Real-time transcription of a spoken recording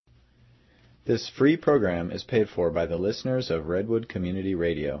This free program is paid for by the listeners of Redwood Community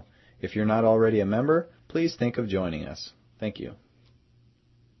Radio. If you're not already a member, please think of joining us. Thank you.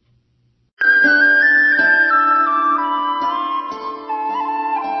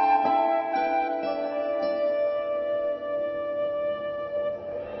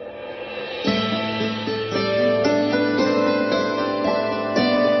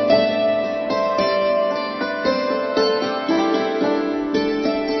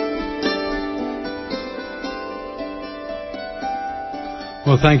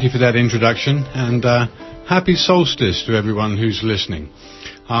 Well, thank you for that introduction, and happy solstice to everyone who's listening.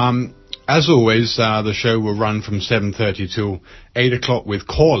 As always, the show will run from 7:30 till 8 o'clock with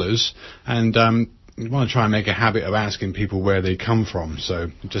callers, and we want to try and make a habit of asking people where they come from,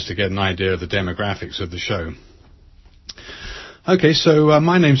 so just to get an idea of the demographics of the show. Okay, so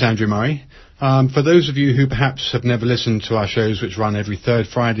my name's Andrew Murray. For those of you who perhaps have never listened to our shows, which run every third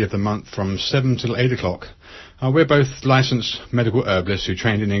Friday of the month from 7 till 8 o'clock, we're both licensed medical herbalists who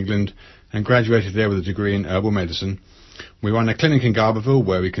trained in England and graduated there with a degree in herbal medicine. We run a clinic in Garberville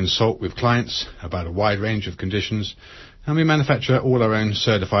where we consult with clients about a wide range of conditions, and we manufacture all our own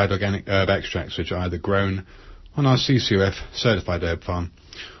certified organic herb extracts, which are either grown on our CCOF certified herb farm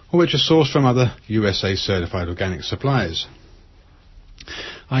or which are sourced from other USA certified organic suppliers.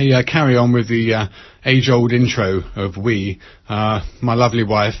 I carry on with the age-old intro of we. My lovely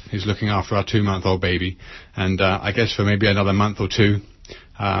wife is looking after our 2-month-old baby, and I guess for maybe another month or two,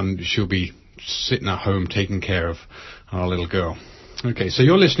 she'll be sitting at home taking care of our little girl. Okay, so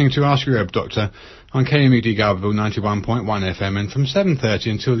you're listening to Ask Your Herb Doctor on KMED Garberville 91.1 FM, and from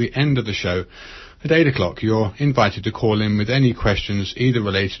 7:30 until the end of the show, at 8 o'clock, you're invited to call in with any questions, either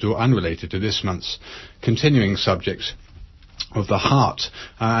related or unrelated to this month's continuing subjects of the heart.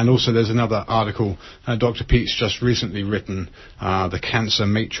 And also there's another article Dr. Peat's just recently written, The Cancer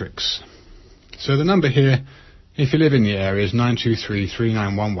Matrix. So the number here, if you live in the area, is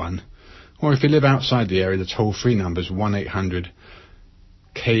 923-3911, or if you live outside the area, the toll-free number is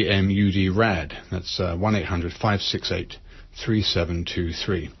 1-800-KMUD-RAD. That's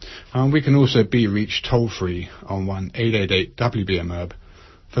 1-800-568-3723. We can also be reached toll-free on 1-888-WBM-HERB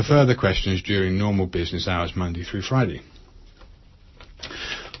for further questions during normal business hours, Monday through Friday.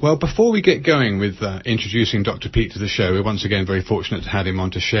 Well, before we get going with introducing Dr. Peat to the show, we're once again very fortunate to have him on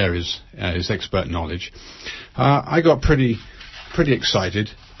to share his expert knowledge. I got pretty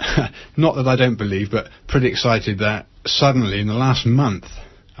excited, not that I don't believe, but pretty excited that suddenly in the last month,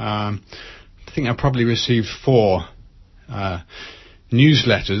 I think I probably received 4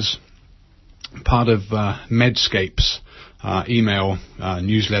 newsletters, part of Medscape's email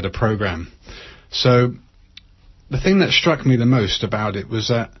newsletter program. So the thing that struck me the most about it was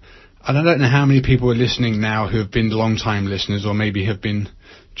that I don't know how many people are listening now who have been long-time listeners or maybe have been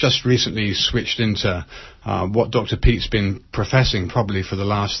just recently switched into what Dr. Peat's been professing probably for the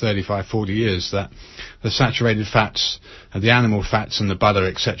last 35, 40 years, that the saturated fats, the animal fats and the butter,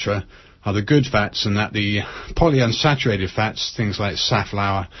 etc., are the good fats, and that the polyunsaturated fats, things like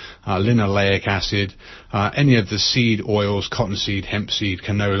safflower, linoleic acid, any of the seed oils, cottonseed, hemp seed,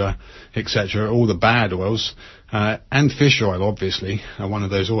 canola, etc., all the bad oils, and fish oil, obviously, are one of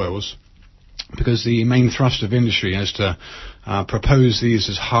those oils, because the main thrust of industry is to propose these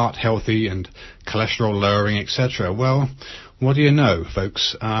as heart healthy and cholesterol lowering, etc. Well, what do you know,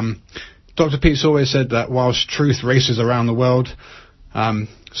 folks? Dr. Peat's always said that whilst truth races around the world, a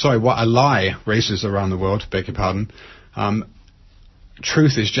lie races around the world, beg your pardon,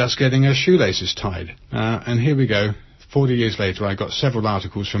 truth is just getting her shoelaces tied. And here we go. 40 years later, I got several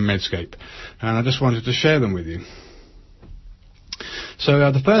articles from Medscape, and I just wanted to share them with you.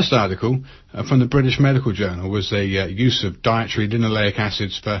 So the first article from the British Medical Journal was a use of dietary linoleic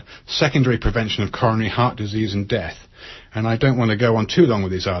acids for secondary prevention of coronary heart disease and death. And I don't want to go on too long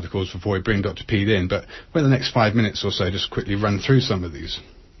with these articles before we bring Dr. Peat in, but in the next 5 minutes or so, just quickly run through some of these.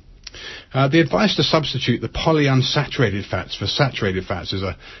 The advice to substitute the polyunsaturated fats for saturated fats is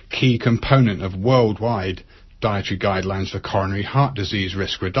a key component of worldwide dietary guidelines for coronary heart disease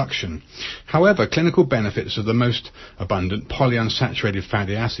risk reduction. However, clinical benefits of the most abundant polyunsaturated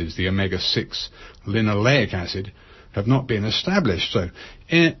fatty acids, the omega-6 linoleic acid, have not been established. So,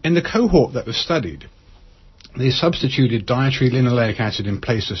 in the cohort that was studied, they substituted dietary linoleic acid in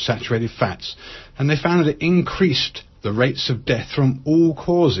place of saturated fats, and they found that it increased the rates of death from all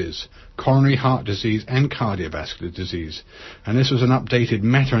causes, coronary heart disease and cardiovascular disease. And this was an updated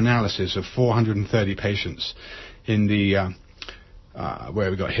meta-analysis of 430 patients in the where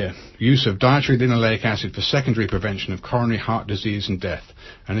we got here? Use of dietary linoleic acid for secondary prevention of coronary heart disease and death.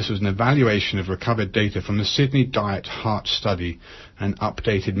 And this was an evaluation of recovered data from the Sydney Diet Heart Study and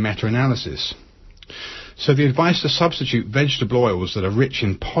updated meta-analysis. So the advice to substitute vegetable oils that are rich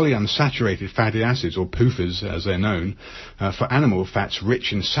in polyunsaturated fatty acids, or PUFAs as they're known, for animal fats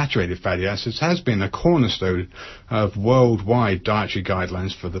rich in saturated fatty acids has been a cornerstone of worldwide dietary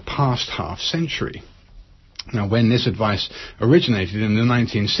guidelines for the past half century. Now, when this advice originated in the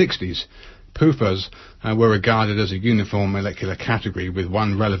 1960s, PUFAs were regarded as a uniform molecular category with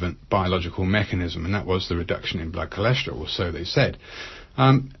one relevant biological mechanism, and that was the reduction in blood cholesterol, or so they said.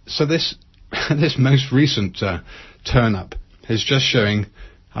 So this this most recent turn-up is just showing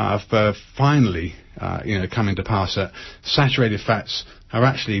for finally coming to pass that saturated fats are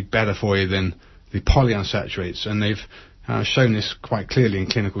actually better for you than the polyunsaturates, and they've shown this quite clearly in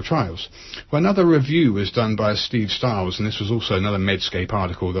clinical trials. Well, another review was done by Steve Stiles, and this was also another Medscape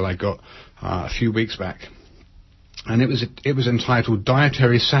article that I got a few weeks back. And it was entitled,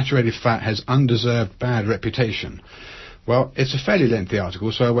 "Dietary Saturated Fat Has Undeserved Bad Reputation." Well, it's a fairly lengthy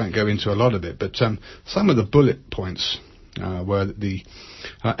article, so I won't go into a lot of it, but some of the bullet points were the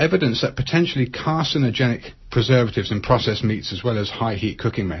evidence that potentially carcinogenic preservatives in processed meats, as well as high heat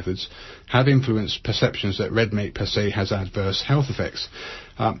cooking methods, have influenced perceptions that red meat per se has adverse health effects.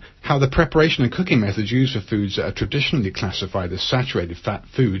 How the preparation and cooking methods used for foods that are traditionally classified as saturated fat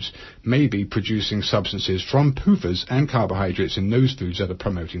foods may be producing substances from PUFAs and carbohydrates in those foods that are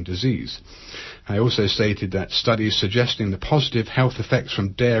promoting disease. I also stated that studies suggesting the positive health effects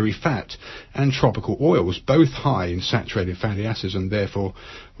from dairy fat and tropical oils, both high in saturated fatty acids and therefore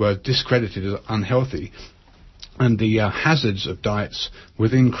were discredited as unhealthy, and the hazards of diets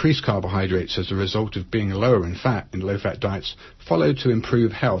with increased carbohydrates as a result of being lower in fat in low-fat diets followed to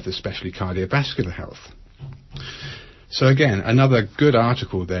improve health, especially cardiovascular health. So again, another good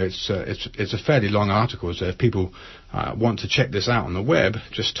article there. It's a fairly long article, so if people want to check this out on the web,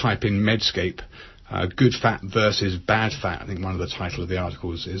 just type in Medscape, good fat versus bad fat, I think one of the title of the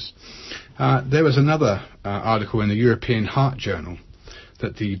articles is. There was another article in the European Heart Journal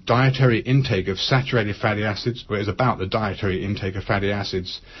that the dietary intake of saturated fatty acids, or it was about the dietary intake of fatty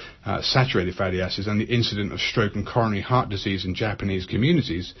acids, saturated fatty acids, and the incidence of stroke and coronary heart disease in Japanese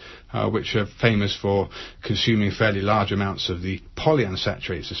communities, which are famous for consuming fairly large amounts of the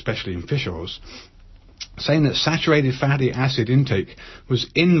polyunsaturates, especially in fish oils, saying that saturated fatty acid intake was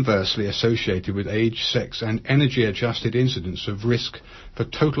inversely associated with age, sex, and energy-adjusted incidence of risk for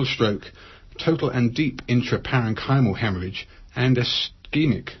total stroke, total and deep intraparenchymal hemorrhage, and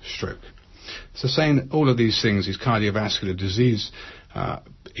ischemic stroke. So saying that all of these things, these cardiovascular disease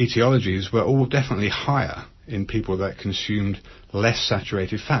etiologies, were all definitely higher in people that consumed less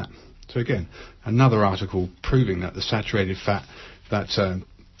saturated fat. So again, another article proving that the saturated fat that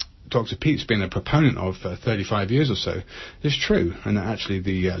Dr. Peat's been a proponent of for 35 years or so is true, and that actually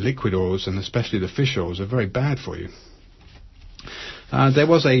the liquid oils, and especially the fish oils, are very bad for you. There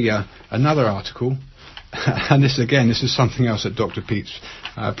was another article, and this is something else that Dr. Peat's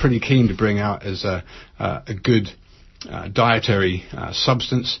pretty keen to bring out as a good dietary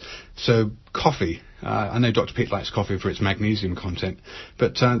substance. So coffee. I know Dr. Peat likes coffee for its magnesium content,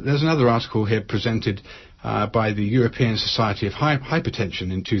 but there's another article here presented by the European Society of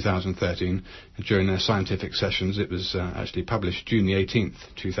Hypertension in 2013 during their scientific sessions. It was actually published June the 18th,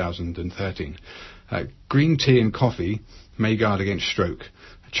 2013. Green tea and coffee may guard against stroke.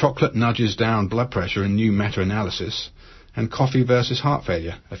 Chocolate nudges down blood pressure in new meta-analysis. And coffee versus heart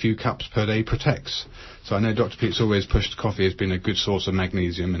failure. A few cups per day protects. So I know Dr. Peat's always pushed coffee as being a good source of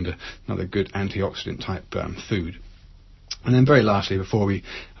magnesium and another good antioxidant type food. And then very lastly, before we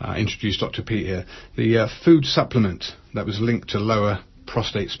introduce Dr. Peat here, the food supplement that was linked to lower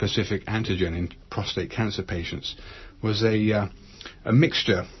prostate-specific antigen in prostate cancer patients was a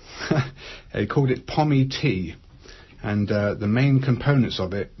mixture. They called it Pommy tea. And the main components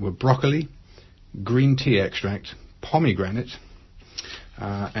of it were broccoli, green tea extract, pomegranate,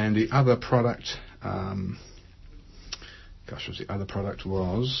 and the other product,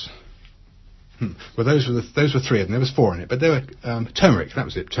 was? Well, those were three of them. There was four in it, but there were turmeric. That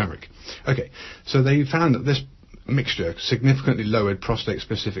was it, turmeric. Okay, so they found that this mixture significantly lowered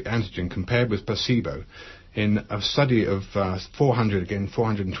prostate-specific antigen compared with placebo in a study of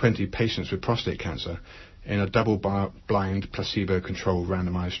 420 patients with prostate cancer in a double-blind, placebo-controlled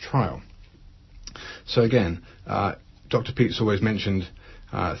randomized trial. So again, Dr. Peat's always mentioned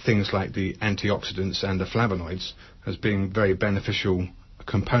things like the antioxidants and the flavonoids as being very beneficial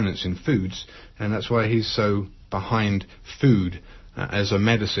components in foods, and that's why he's so behind food as a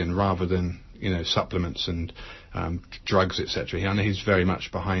medicine rather than supplements and drugs, etc. I know he's very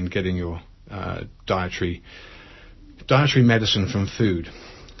much behind getting your dietary medicine from food.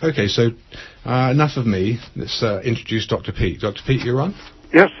 Okay, so enough of me. Let's introduce Dr. Peat. Dr. Peat, you're on?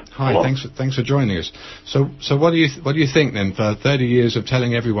 Yes. Hi. Hello. Thanks for joining us. So what do you think then? For 30 years of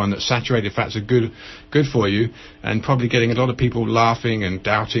telling everyone that saturated fats are good for you, and probably getting a lot of people laughing and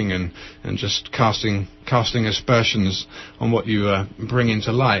doubting and just casting aspersions on what you bring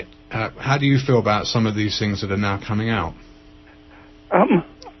into light. How do you feel about some of these things that are now coming out?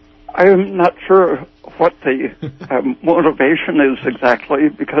 I'm not sure what the motivation is exactly,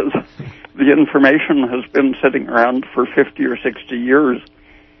 because the information has been sitting around for 50 or 60 years.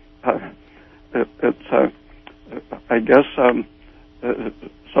 I guess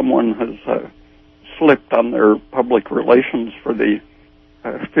someone has slipped on their public relations for the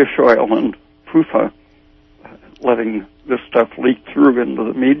fish oil and PUFA, letting this stuff leak through into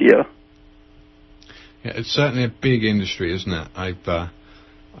the media. Yeah, it's certainly a big industry, isn't it?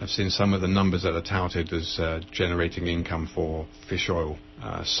 I've seen some of the numbers that are touted as generating income for fish oil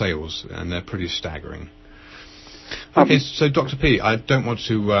sales, and they're pretty staggering. Okay, so Dr. P, I don't want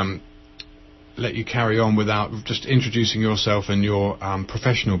to let you carry on without just introducing yourself and your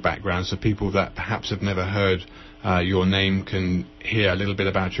professional background, so people that perhaps have never heard your name can hear a little bit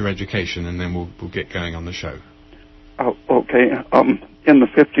about your education, and then we'll get going on the show. Oh, okay. In the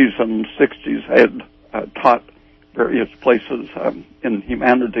 50s and 60s, I had taught various places in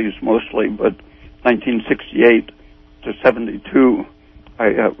humanities mostly, but 1968 to 72,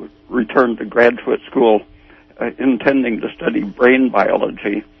 I returned to graduate school intending to study brain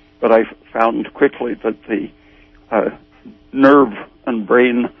biology, but I found quickly that the nerve and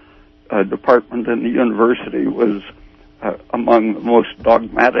brain department in the university was among the most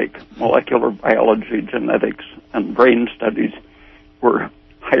dogmatic. Molecular biology, genetics, and brain studies were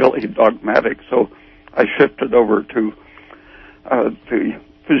highly dogmatic, so I shifted over to the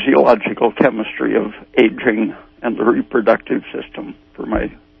physiological chemistry of aging and the reproductive system for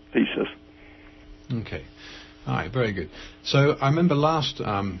my thesis. Okay. All right, very good. So I remember last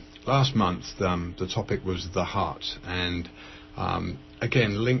month the topic was the heart, and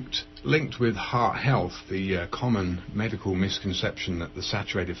again linked with heart health, the common medical misconception that the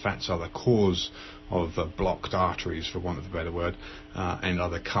saturated fats are the cause of blocked arteries, for want of a better word, and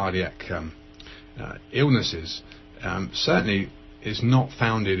other cardiac illnesses, certainly is not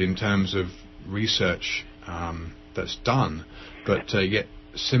founded in terms of research that's done, but yet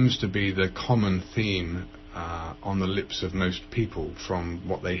seems to be the common theme on the lips of most people from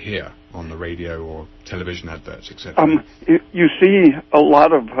what they hear on the radio or television adverts, etc. You see a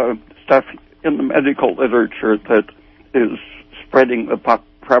lot of stuff in the medical literature that is spreading the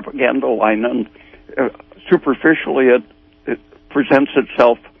propaganda line, and superficially it presents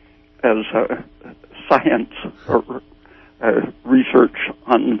itself as science or research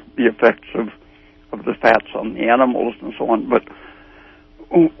on the effects of the fats on the animals and so on. But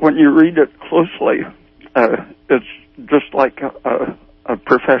when you read it closely, it's just like a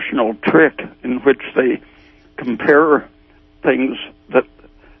professional trick in which they compare things that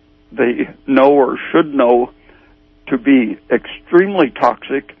they know or should know to be extremely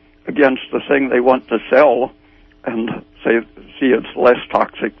toxic against the thing they want to sell, and see it's less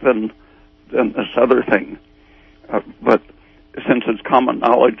toxic than this other thing. But since it's common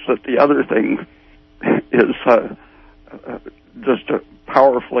knowledge that the other thing is just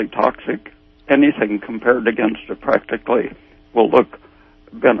powerfully toxic, anything compared against it practically will look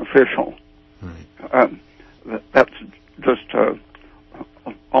beneficial. Right. That's just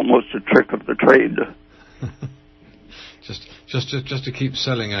almost a trick of the trade. just to keep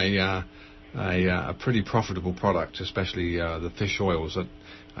selling a pretty profitable product, especially the fish oils.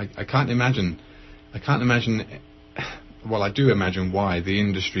 I can't imagine. Well, I do imagine why the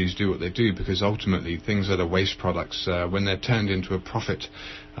industries do what they do, because ultimately things that are waste products, when they're turned into a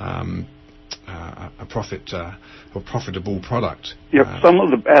profitable product. Yep, some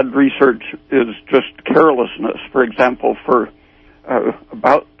of the bad research is just carelessness. For example, for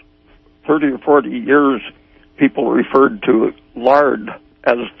about 30 or 40 years, people referred to lard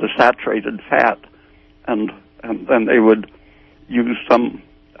as the saturated fat, and then they would use some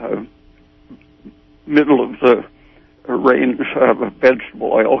middle of the range of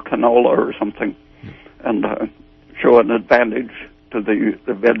vegetable oil, canola or something, and show an advantage to the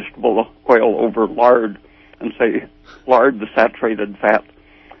vegetable oil over lard, and say lard, the saturated fat,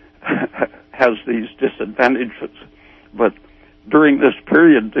 has these disadvantages. But during this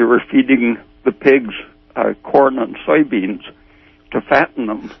period, they were feeding the pigs corn and soybeans to fatten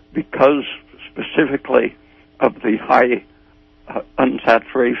them, because specifically of the high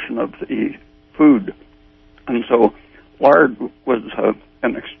unsaturation of the food. And so lard was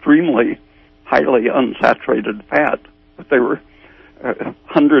an extremely highly unsaturated fat, but there were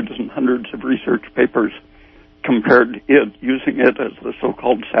hundreds and hundreds of research papers compared it, using it as the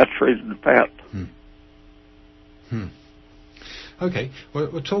so-called saturated fat. Okay, well,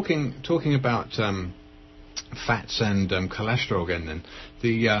 we're talking about fats and cholesterol again. Then,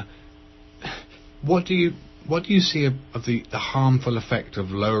 what do you see of the harmful effect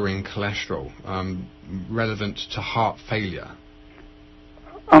of lowering cholesterol relevant to heart failure?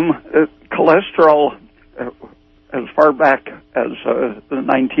 Cholesterol, as far back as the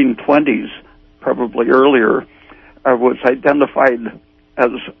 1920s, probably earlier, was identified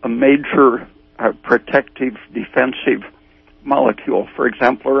as a major protective, defensive molecule. For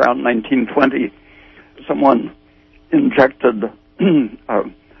example, around 1920, someone injected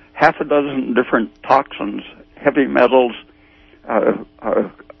half a dozen different toxins, heavy metals,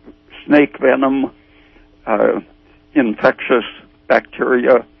 snake venom, infectious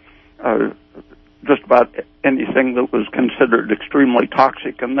bacteria, just about anything that was considered extremely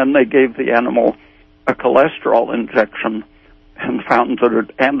toxic. And then they gave the animal a cholesterol injection and found that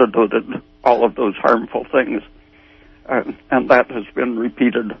it antidoted all of those harmful things. And that has been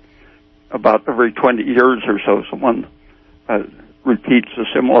repeated about every 20 years or so. Someone repeats a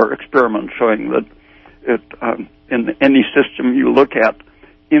similar experiment showing that it, in any system you look at,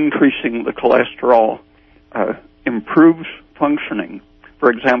 increasing the cholesterol improves functioning.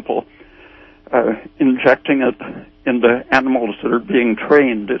 For example, injecting it into animals that are being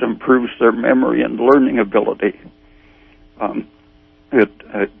trained, it improves their memory and learning ability.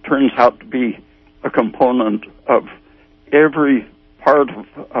 It turns out to be a component of every part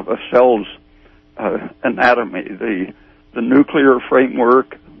of a cell's anatomy, the nuclear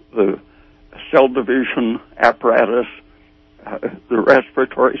framework, the cell division apparatus, the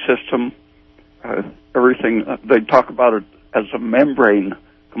respiratory system, everything. They talk about it as a membrane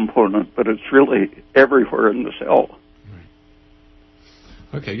component, but it's really everywhere in the cell.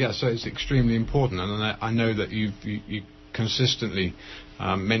 Okay, yeah, so it's extremely important, and I know that you consistently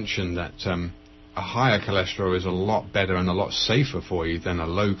mentioned that a higher cholesterol is a lot better and a lot safer for you than a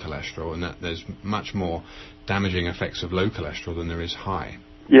low cholesterol, and that there's much more damaging effects of low cholesterol than there is high.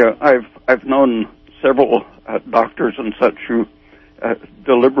 Yeah, I've known several doctors and such who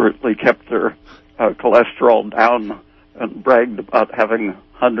deliberately kept their cholesterol down and bragged about having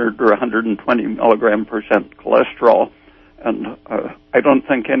 100 or 120 milligram percent cholesterol, and I don't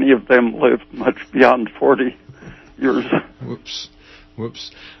think any of them lived much beyond 40 years. Whoops.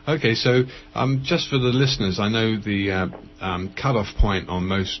 Okay, so just for the listeners, I know the cutoff point on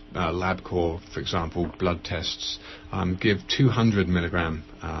most LabCorp, for example, blood tests, give 200 milligram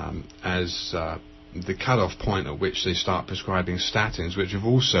as the cutoff point at which they start prescribing statins, which have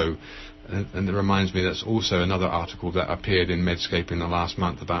also, and it reminds me, that's also another article that appeared in Medscape in the last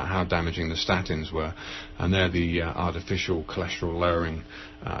month about how damaging the statins were, and they're the artificial cholesterol lowering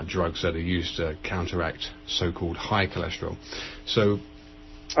drugs that are used to counteract so-called high cholesterol. So,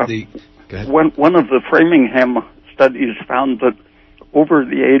 go ahead. One of the Framingham studies found that over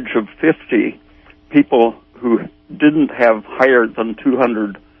the age of 50, people who didn't have higher than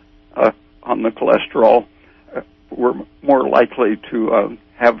 200 on the cholesterol were more likely to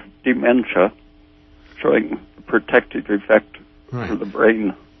have dementia, showing a protective effect for the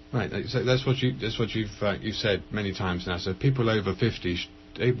brain. Right. So that's what you've said many times now. So people over 50,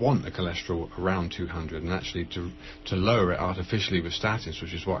 they want the cholesterol around 200, and actually to lower it artificially with statins,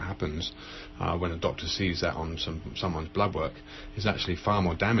 which is what happens when a doctor sees that on someone's blood work, is actually far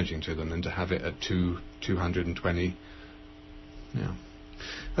more damaging to them than to have it at 220. Yeah.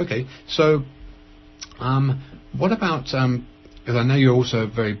 Okay. So what about? Because I know you're also a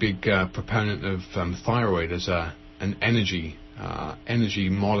very big proponent of thyroid as an energy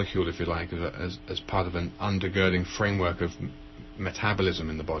molecule, if you like, as part of an undergirding framework of metabolism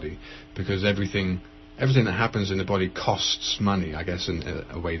in the body, because everything that happens in the body costs money, I guess, in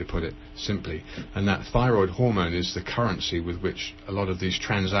a way to put it simply, and that thyroid hormone is the currency with which a lot of these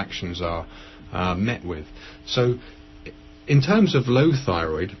transactions are met with. So in terms of low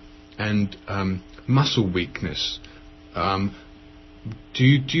thyroid and muscle weakness, do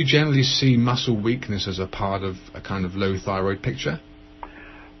you generally see muscle weakness as a part of a kind of low thyroid picture?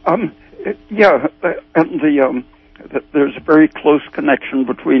 Yeah, and there's a very close connection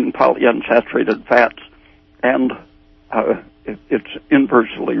between polyunsaturated fats and it's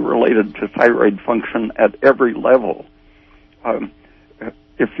inversely related to thyroid function at every level.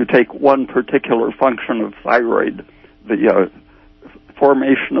 If you take one particular function of thyroid, the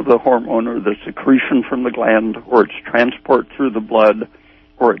formation of the hormone or the secretion from the gland or its transport through the blood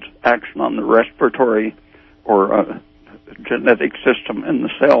or its action on the respiratory or genetic system in the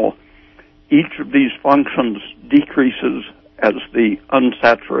cell, each of these functions decreases as the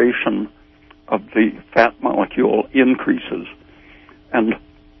unsaturation of the fat molecule increases. And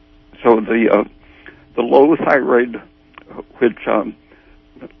so the low thyroid, which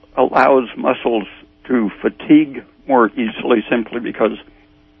allows muscles to fatigue more easily simply because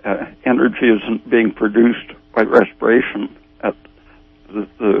energy isn't being produced by respiration at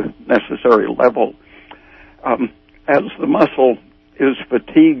the necessary level. As the muscle is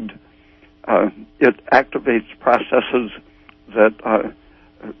fatigued, it activates processes that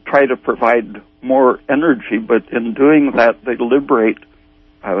try to provide more energy, but in doing that, they liberate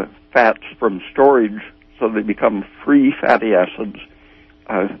fats from storage, so they become free fatty acids.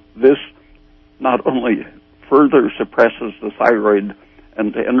 This not only further suppresses the thyroid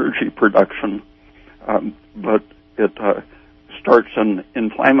and the energy production, but it starts an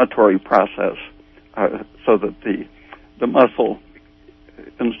inflammatory process so that the muscle,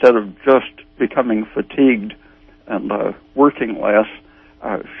 instead of just becoming fatigued and working less,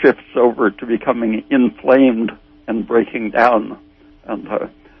 shifts over to becoming inflamed and breaking down. And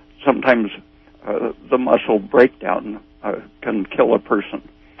sometimes the muscle breakdown can kill a person.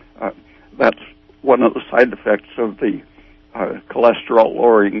 That's one of the side effects of the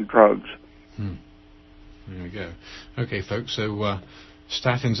cholesterol-lowering drugs. There we go. Okay, folks, so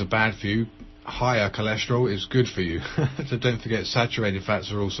statins are bad for you. Higher cholesterol is good for you. So don't forget, saturated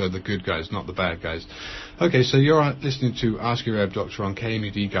fats are also the good guys, not the bad guys. Okay, so you're listening to Ask Your Herb Doctor on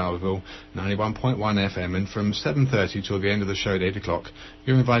KMUD Garberville, 91.1 FM, and from 7:30 till the end of the show at 8 o'clock,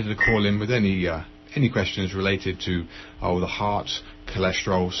 you're invited to call in with any questions related to the heart,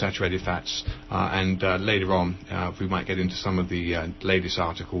 cholesterol, saturated fats, and later on we might get into some of the latest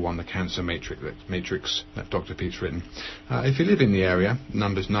article on the cancer matrix that Dr. Peat's written. If you live in the area,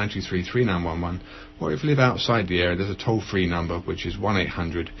 number's 923-3911, or if you live outside the area, there's a toll-free number which is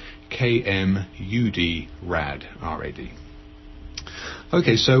 1-800-KMUD-RAD, R-A-D.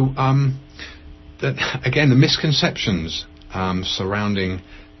 Okay, so again, the misconceptions surrounding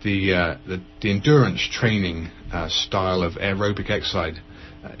the endurance training style of aerobic exercise,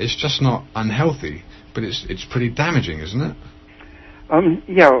 it's just not unhealthy, but it's pretty damaging, isn't it?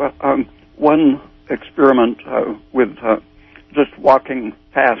 One experiment with just walking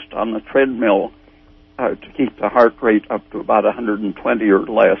fast on the treadmill to keep the heart rate up to about 120 or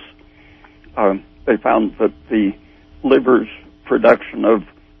less, they found that the liver's production of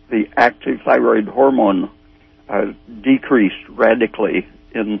the active thyroid hormone decreased radically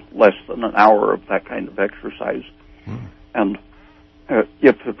in less than an hour of that kind of exercise. And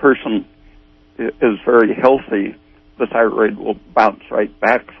if the person is very healthy, the thyroid will bounce right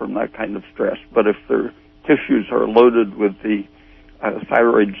back from that kind of stress. But if their tissues are loaded with the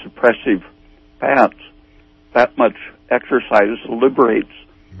thyroid suppressive fats, that much exercise liberates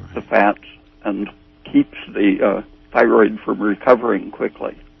the fats and keeps the thyroid from recovering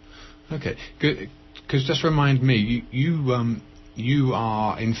quickly. Okay, good. Because just remind me, you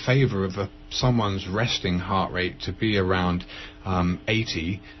are in favor of someone's resting heart rate to be around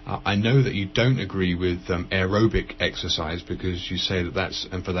 80. I know that you don't agree with aerobic exercise because you say that's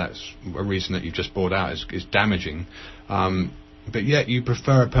a reason that you've just brought out is damaging. But yet you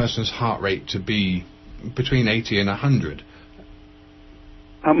prefer a person's heart rate to be between 80 and 100.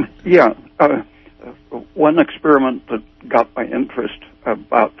 One experiment that got my interest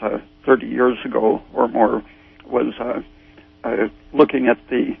about 30 years ago or more was looking at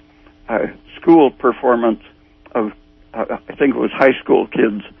the school performance of, I think it was high school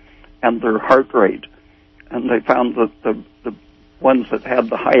kids, and their heart rate. And they found that the ones that had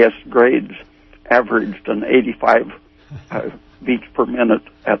the highest grades averaged an 85 beats per minute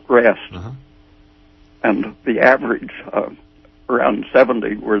at rest. Uh-huh. And the average, around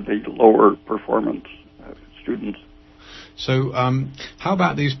 70, were the lower performance students. So how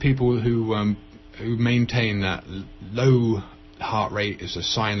about these people who maintain that low heart rate is a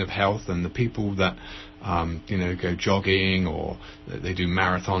sign of health, and the people that go jogging or they do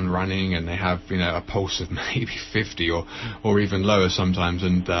marathon running and they have a pulse of maybe 50 or even lower sometimes,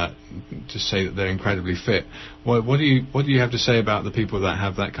 and just say that they're incredibly fit? What do you have to say about the people that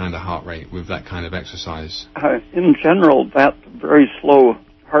have that kind of heart rate with that kind of exercise? In general, that very slow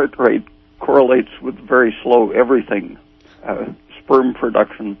heart rate correlates with very slow everything. Sperm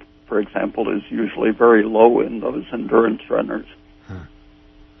production, for example, is usually very low in those endurance runners. Huh.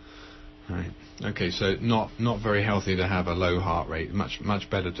 Right. Okay, so not very healthy to have a low heart rate. Much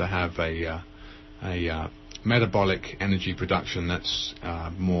better to have a metabolic energy production that's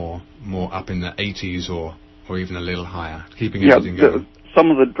more up in the 80s or even a little higher, keeping everything going.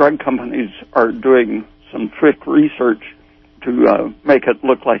 some of the drug companies are doing some trick research to make it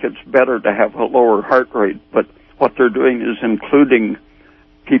look like it's better to have a lower heart rate, but what they're doing is including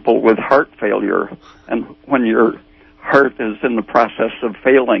people with heart failure, and when your heart is in the process of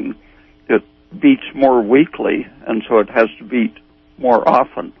failing, it beats more weakly, and so it has to beat more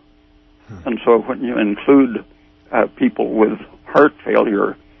often. And so when you include people with heart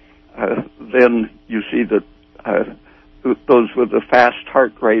failure, then you see that those with a fast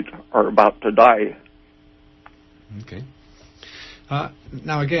heart rate are about to die. Okay.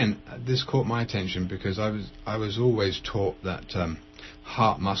 Now again, this caught my attention because I was always taught that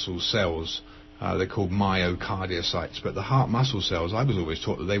heart muscle cells, they're called myocardiocytes, but the heart muscle cells, I was always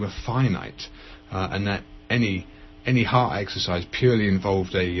taught that they were finite, and that any heart exercise purely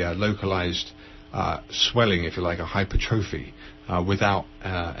involved a localized swelling, if you like, a hypertrophy, without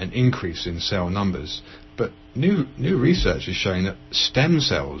an increase in cell numbers. But new research is showing that stem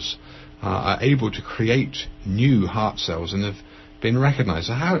cells are able to create new heart cells and have been recognized.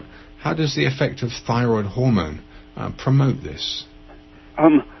 So how does the effect of thyroid hormone promote this?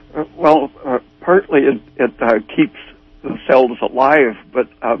 Partly it keeps the cells alive, but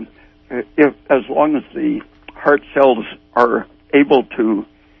as long as the heart cells are able to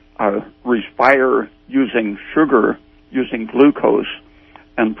respire using sugar, using glucose,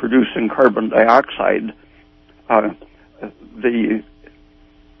 and producing carbon dioxide,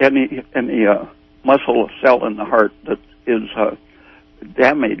 any muscle cell in the heart that is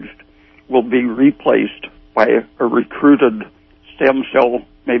damaged will be replaced by a recruited stem cell,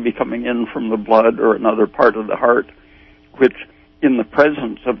 maybe coming in from the blood or another part of the heart, which, in the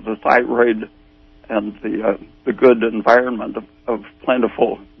presence of the thyroid and the good environment of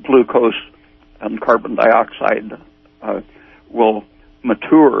plentiful glucose and carbon dioxide, will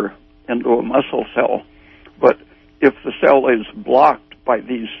mature into a muscle cell. But if the cell is blocked by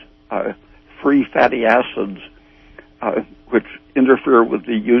these free fatty acids, which interfere with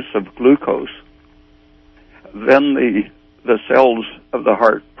the use of glucose, then the cells of the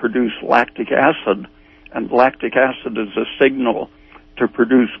heart produce lactic acid, and lactic acid is a signal to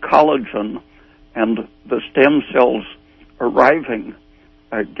produce collagen, and the stem cells arriving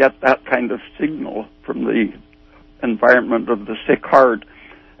get that kind of signal from the environment of the sick heart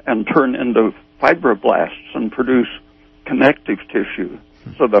and turn into fibroblasts and produce connective tissue.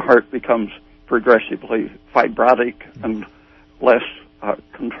 So the heart becomes progressively fibrotic and less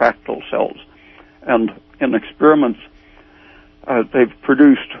contractile cells. And in experiments, they've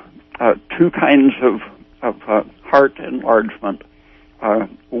produced two kinds of heart enlargement.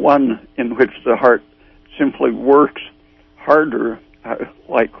 One in which the heart simply works harder,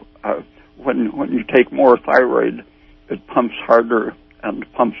 like when you take more thyroid, it pumps harder and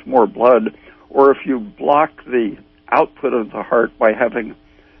pumps more blood. Or if you block the output of the heart by having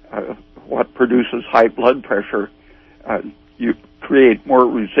what produces high blood pressure, you create more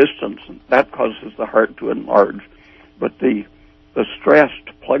resistance, and that causes the heart to enlarge. But the stressed,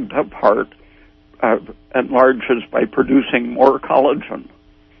 plugged-up heart enlarges by producing more collagen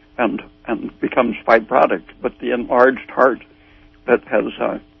and becomes fibrotic. But the enlarged heart that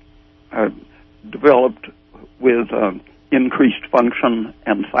has developed with increased function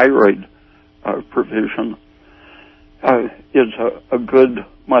and thyroid provision is a good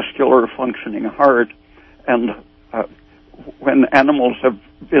muscular functioning heart. And when animals have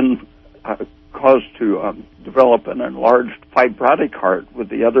been caused to develop an enlarged fibrotic heart with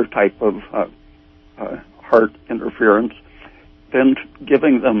the other type of heart interference, then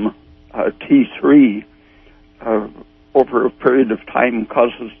giving them T3 over a period of time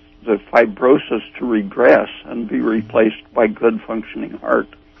causes the fibrosis to regress and be replaced by good functioning heart.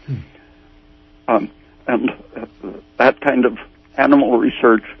 And that kind of animal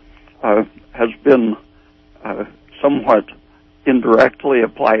research has been somewhat indirectly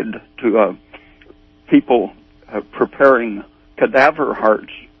applied to people preparing cadaver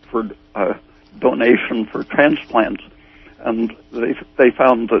hearts for donation for transplants. And they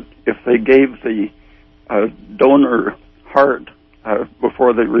found that if they gave the donor heart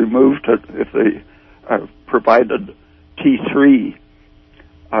before they removed it, if they provided T3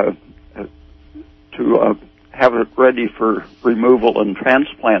 to have it ready for removal and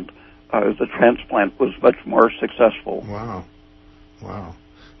transplant, the transplant was much more successful. Wow.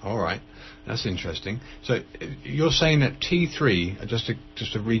 All right. That's interesting. So you're saying that T3, just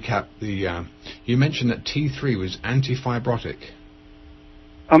to recap, you mentioned that T3 was anti-fibrotic.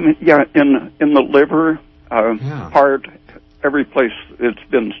 Yeah, in the liver, heart, every place it's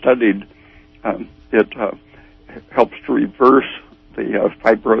been studied, it helps to reverse the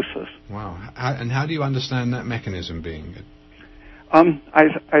fibrosis. Wow. And how do you understand that mechanism being?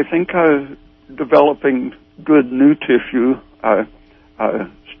 I think developing good new tissue,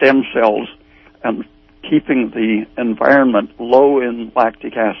 stem cells, and keeping the environment low in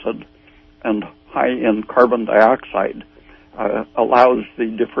lactic acid and high in carbon dioxide allows the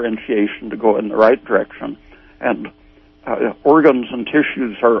differentiation to go in the right direction. And organs and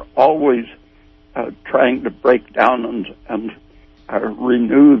tissues are always trying to break down and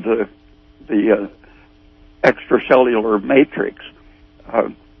renew the extracellular matrix,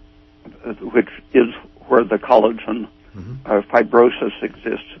 which is where the collagen fibrosis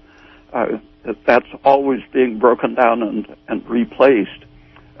exists. That's always being broken down and replaced.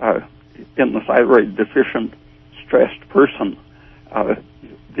 In the thyroid deficient stressed person,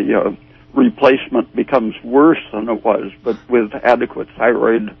 the replacement becomes worse than it was, but with adequate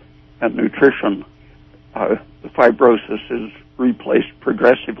thyroid and nutrition, the fibrosis is replaced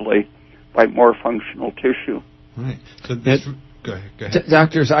progressively by more functional tissue. Right. So go ahead.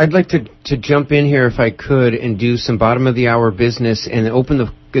 Doctors, I'd like to jump in here if I could and do some bottom of the hour business and open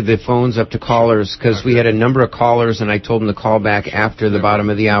the phones up to callers, because we had a number of callers and I told them to call back after the bottom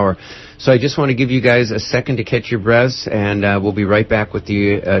of the hour. So I just want to give you guys a second to catch your breaths, and we'll be right back with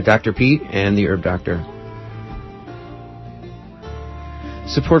the Dr. Peat and the Herb Doctor.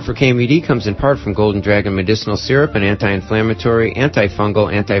 Support for KMUD comes in part from Golden Dragon Medicinal Syrup, an anti-inflammatory, antifungal,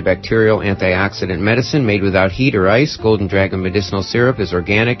 antibacterial, antioxidant medicine made without heat or ice. Golden Dragon Medicinal Syrup is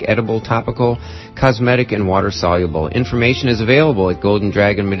organic, edible, topical, cosmetic, and water-soluble. Information is available at Golden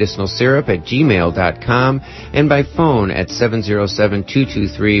Dragon Medicinal Syrup at gmail.com and by phone at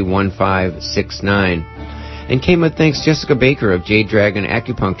 707-223-1569. And KMUD thanks Jessica Baker of Jade Dragon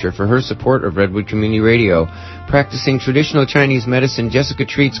Acupuncture for her support of Redwood Community Radio. Practicing traditional Chinese medicine, Jessica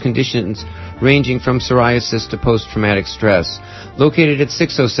treats conditions ranging from psoriasis to post-traumatic stress. Located at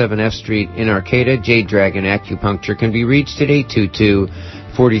 607 F Street in Arcata, Jade Dragon Acupuncture can be reached at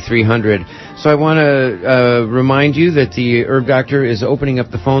 822-4300. So I want to remind you that the Herb Doctor is opening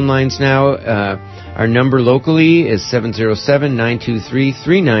up the phone lines now. Our number locally is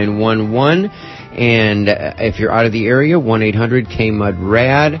 707-923-3911. And if you're out of the area,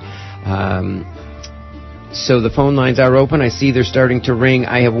 1-800-KMUD-RAD. So the phone lines are open. I see they're starting to ring.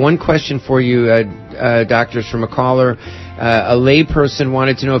 I have one question for you, doctors, from a caller. A lay person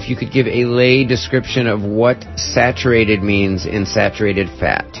wanted to know if you could give a lay description of what saturated means in saturated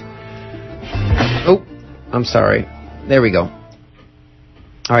fat. Oh, I'm sorry. There we go.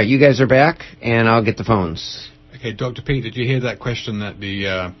 All right, you guys are back, and I'll get the phones. Okay, Dr. Peat, did you hear that question that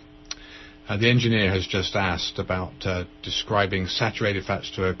the engineer has just asked about describing saturated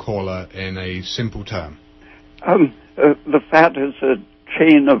fats to a caller in a simple term? The fat is a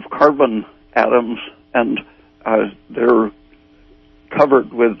chain of carbon atoms, and they're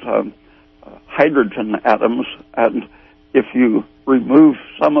covered with hydrogen atoms. And if you remove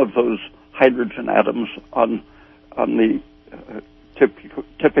some of those hydrogen atoms on the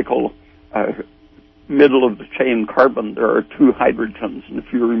typical middle of the chain carbon, there are two hydrogens, and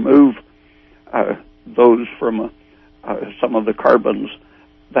if you remove those from some of the carbons,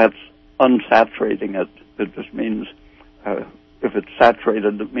 that's unsaturating it. It just means if it's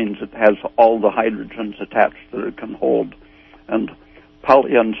saturated, it means it has all the hydrogens attached that it can hold. And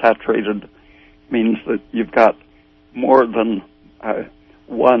polyunsaturated means that you've got more than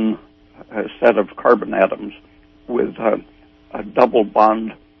one set of carbon atoms with a double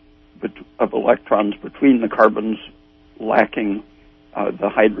bond of electrons between the carbons, lacking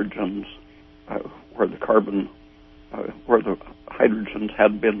the hydrogens where the hydrogens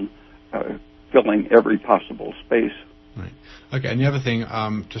had been filling every possible space. Right. Okay, and the other thing,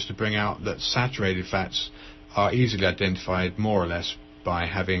 just to bring out, that saturated fats are easily identified more or less by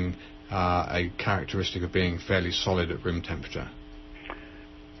having a characteristic of being fairly solid at room temperature.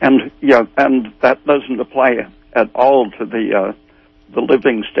 And that doesn't apply at all to the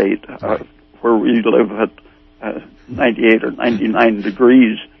living state, right, where we live at 98 or 99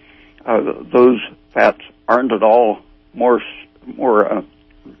 degrees. Those fats aren't at all more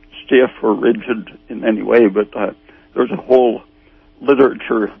stiff or rigid in any way, but there's a whole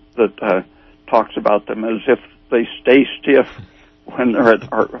literature that talks about them as if they stay stiff when they're at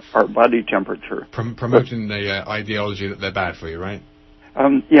our body temperature. Promoting the ideology that they're bad for you, right?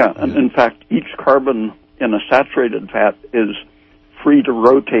 And in fact, each carbon in a saturated fat is free to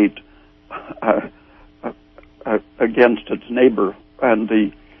rotate against its neighbor, and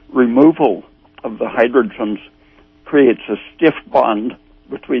the removal of the hydrogens creates a stiff bond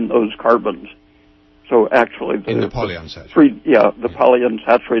between those carbons. So actually, the polyunsaturated. The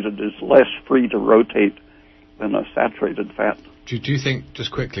polyunsaturated is less free to rotate than a saturated fat. Do you think,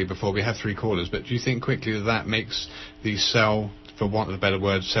 just quickly before we have three callers, but do you think quickly that makes the cell for want of a better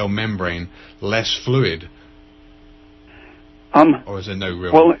word, cell membrane less fluid? Or is there no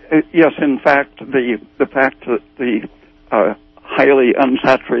real... Well, yes, in fact, the fact that the highly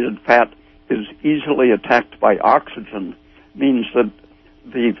unsaturated fat is easily attacked by oxygen means that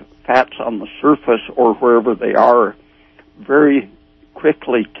the fats on the surface or wherever they are very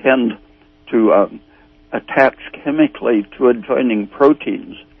quickly tend to attach chemically to adjoining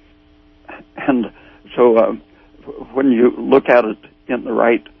proteins. And so when you look at it in the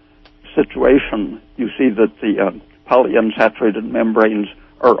right situation, you see that the polyunsaturated membranes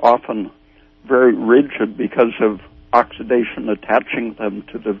are often very rigid because of oxidation attaching them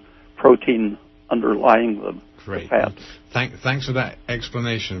to the protein underlying the fat. Thanks for that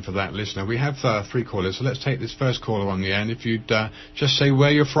explanation for that, listener. We have 3 callers, so let's take this first caller on the air, and if you'd just say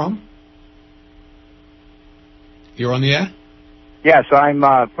where you're from. You're on the air? Yes, I'm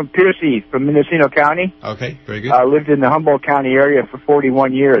from Piercy, from Mendocino County. Okay, very good. I lived in the Humboldt County area for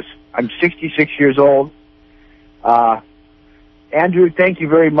 41 years. I'm 66 years old. Andrew, thank you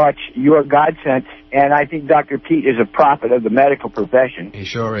very much. You are God sent, and I think Dr. Peat is a prophet of the medical profession. He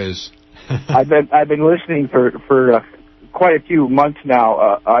sure is. I've been listening for quite a few months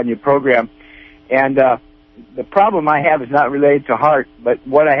now on your program, and the problem I have is not related to heart, but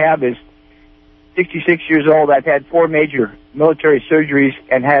what I have is 66 years old. I've had 4 major military surgeries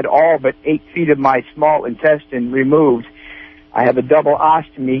and had all but 8 feet of my small intestine removed. I have a double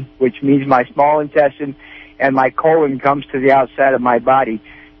ostomy, which means my small intestine and my colon comes to the outside of my body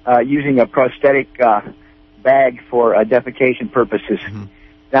using a prosthetic bag for defecation purposes. Mm-hmm.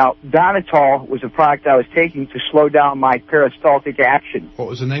 Now, Donatol was a product I was taking to slow down my peristaltic action. What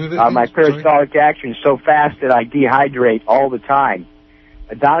was the name of it? My peristaltic action is so fast that I dehydrate all the time.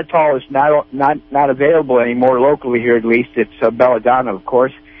 Donatol is not available anymore locally here, at least. It's belladonna, of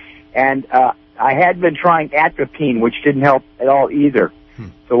course. And I had been trying atropine, which didn't help at all either.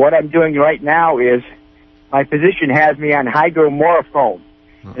 So what I'm doing right now is my physician has me on hydromorphone.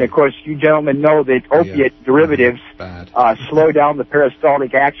 And, of course, you gentlemen know that opiate derivatives slow down the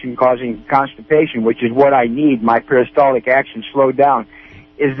peristaltic action, causing constipation, which is what I need, my peristaltic action slowed down.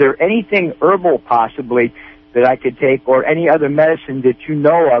 Is there anything herbal, possibly, that I could take, or any other medicine that you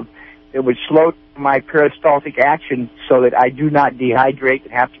know of that would slow my peristaltic action so that I do not dehydrate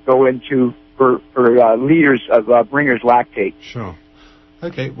and have to go into for liters of Bringer's lactate? Sure.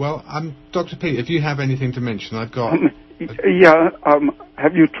 Okay, well, Dr. Peat, if you have anything to mention, I've got...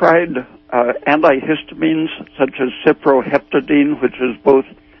 have you tried antihistamines such as cyproheptadine, which is both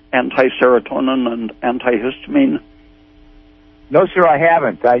anti-serotonin and antihistamine? No, sir, I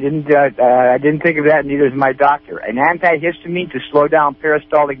haven't. I didn't think of that, neither is my doctor. An antihistamine to slow down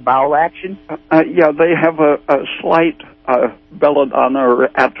peristaltic bowel action? They have a slight belladonna or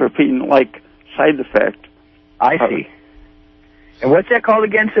atropine-like side effect. I see. And what's that called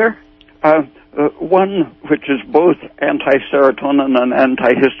again, sir? One which is both anti-serotonin and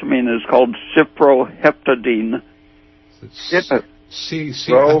antihistamine is called cyproheptadine. I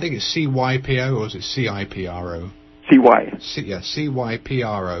think it's CYPO, or is it CIPRO? CY.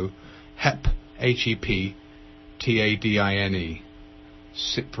 CYPRO, HEP, HEPTADINE,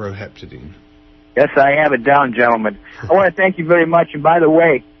 cyproheptadine. Yes, I have it down, gentlemen. I want to thank you very much. And by the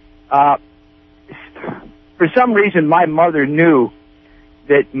way, for some reason, my mother knew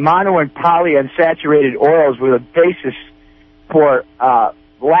that mono and polyunsaturated oils were the basis for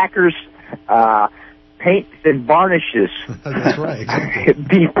lacquers, paints, and varnishes. That's right, exactly.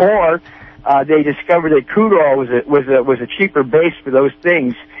 Before they discovered that crude oil was a cheaper base for those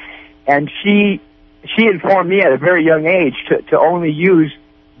things, and she informed me at a very young age to only use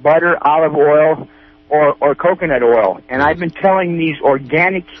butter, olive oil, or coconut oil. And I've been telling these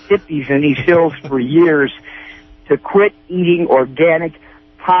organic hippies in these hills for years to quit eating organic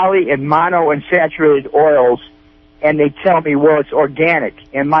poly and monounsaturated oils, and they tell me, well, it's organic.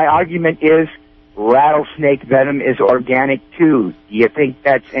 And my argument is rattlesnake venom is organic too. Do you think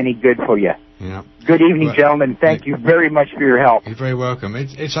that's any good for you? Yeah. Good evening, gentlemen. Thank you very much for your help. You're very welcome.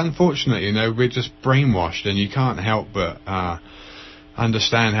 It's unfortunate, we're just brainwashed, and you can't help but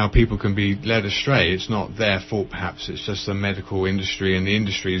understand how people can be led astray. It's not their fault, perhaps. It's just the medical industry and the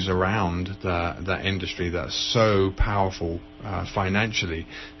industries around that industry that's so powerful financially,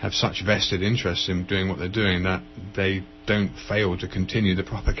 have such vested interests in doing what they're doing, that they don't fail to continue the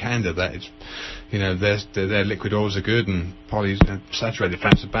propaganda that it's, their liquid oils are good and saturated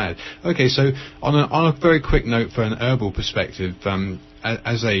fats are bad. Okay, so on a very quick note, for an herbal perspective,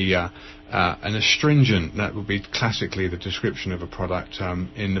 as an astringent, that would be classically the description of a product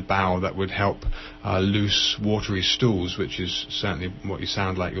in the bowel that would help loose watery stools, which is certainly what you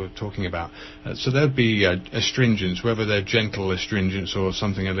sound like you're talking about. So there'd be astringents, whether they're gentle astringents or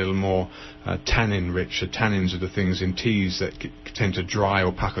something a little more tannin-rich. Tannins are the things in teas that tend to dry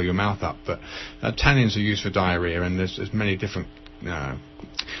or pucker your mouth up, but tannins are used for diarrhea, and there's many different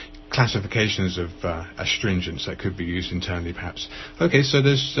classifications of astringents that could be used internally, perhaps. Okay, so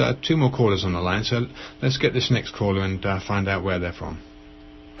there's 2 more callers on the line, so let's get this next caller and find out where they're from.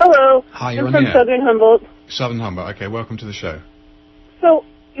 Hello. Hi, you're I'm on from the air. Southern Humboldt. Southern Humboldt. Okay, welcome to the show. So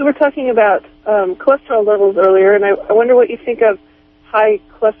you were talking about cholesterol levels earlier, and I wonder what you think of high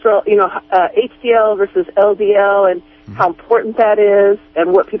cholesterol, HDL versus LDL, and how important that is,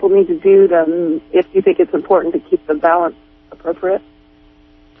 and what people need to do if you think it's important to keep the balance appropriate.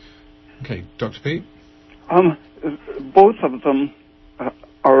 Okay, Dr. Peat? Both of them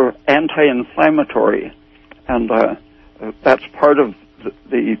are anti-inflammatory, and that's part of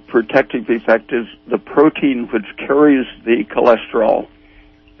the protective effect is the protein which carries the cholesterol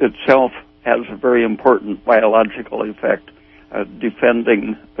itself has a very important biological effect,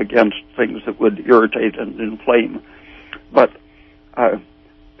 defending against things that would irritate and inflame. But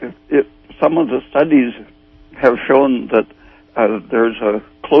some of the studies have shown that there's a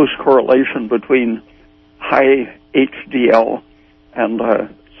close correlation between high HDL and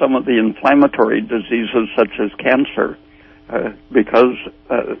some of the inflammatory diseases such as cancer, because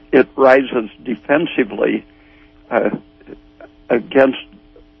it rises defensively against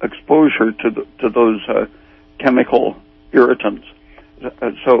exposure to those chemical irritants.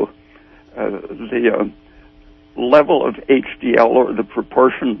 So the level of HDL, or the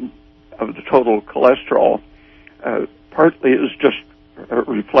proportion of the total cholesterol, partly is just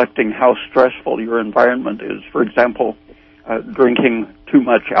reflecting how stressful your environment is. For example, drinking too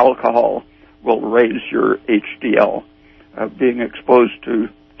much alcohol will raise your HDL. Being exposed to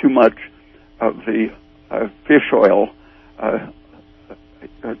too much of the fish oil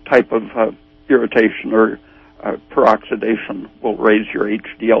type of irritation or peroxidation will raise your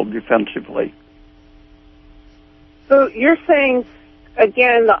HDL defensively. So you're saying,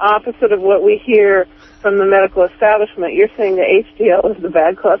 again, the opposite of what we hear from the medical establishment. You're saying the HDL is the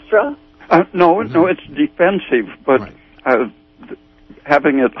bad cholesterol? No, it's defensive, but right.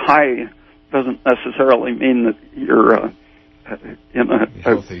 Having it high doesn't necessarily mean that you're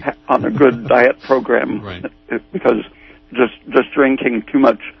on a good diet program, right. Because just drinking too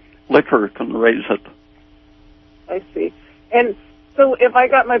much liquor can raise it. I see. And so if I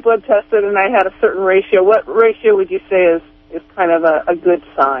got my blood tested and I had a certain ratio, what ratio would you say is kind of a good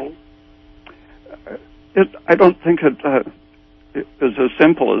sign? I don't think it is as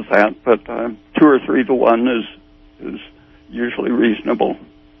simple as that, but 2 or 3 to 1 is usually reasonable.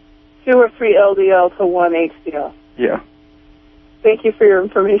 2 or 3 LDL to 1 HDL. Yeah. Thank you for your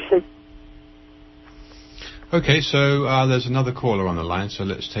information. Okay, so there's another caller on the line, so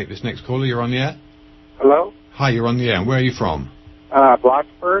let's take this next caller. You're on the air? Hello? Hi, you're on the air. Where are you from?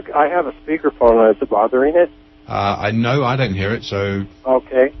 Blacksburg. I have a speakerphone. Is it bothering it? I know I don't hear it, so...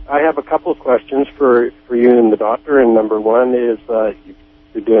 Okay. I have a couple of questions for you and the doctor, and number one is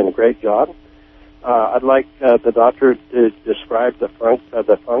you're doing a great job. I'd like the doctor to describe the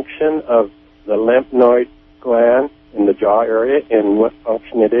function of the lymphoid gland in the jaw area and what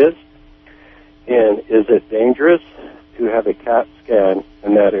function it is. And is it dangerous to have a CAT scan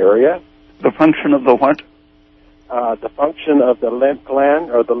in that area? The function of the what? The function of the lymph gland,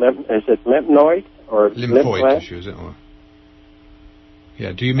 or is it lymphoid or lymphoid tissue, is it? Or?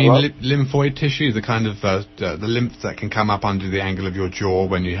 Yeah. Do you mean lymphoid tissue, the kind of the lymph that can come up under the angle of your jaw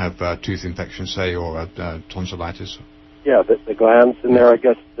when you have tooth infection, say, or tonsillitis? Yeah, the glands in there. I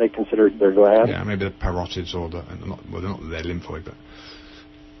guess they consider it their glands. Yeah, maybe the parotids, or they're not lymphoid, but.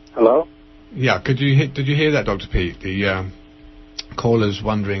 Hello. Yeah. Did you hear that, Dr. Peat? The caller's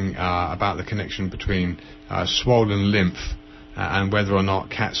wondering about the connection between swollen lymph and whether or not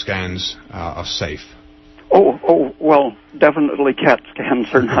CAT scans are safe. Oh, well, definitely CAT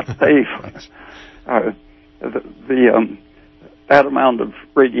scans are not safe. That amount of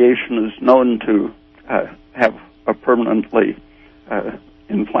radiation is known to have a permanently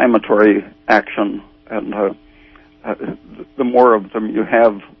inflammatory action, and the more of them you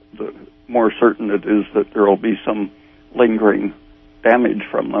have, the more certain it is that there will be some lingering damage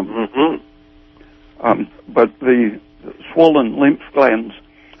from them. Mm-hmm. But the swollen lymph glands,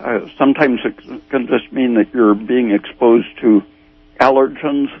 sometimes it can just mean that you're being exposed to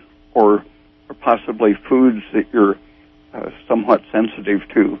allergens or possibly foods that you're somewhat sensitive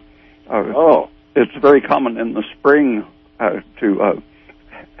to. It's very common in the spring to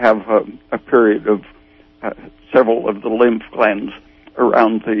have a period of several of the lymph glands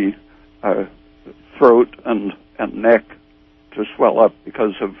around the throat and neck to swell up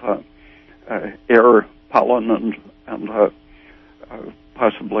because of air, pollen, and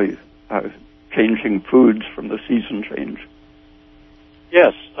possibly changing foods from the season change.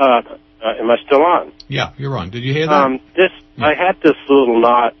 Yes. Am I still on? Yeah, you're on. Did you hear that? I had this little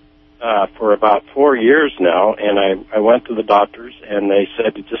knot for about 4 years now, and I went to the doctors, and they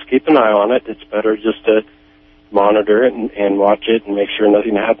said to just keep an eye on it. It's better just to monitor it and watch it and make sure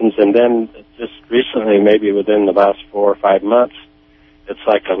nothing happens. And then just recently, maybe within the last 4 or 5 months, it's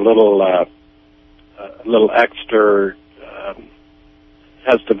like a little extra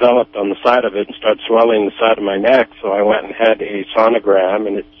has developed on the side of it and started swelling the side of my neck. So I went and had a sonogram,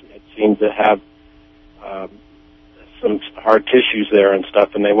 and it seemed to have some hard tissues there and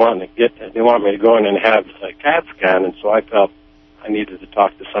stuff. And they want me to go in and have a CAT scan. And so I felt I needed to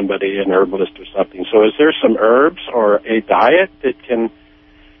talk to somebody, an herbalist or something. So is there some herbs or a diet that can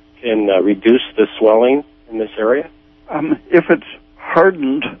reduce the swelling in this area? If it's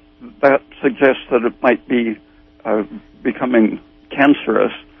hardened, that suggests that it might be becoming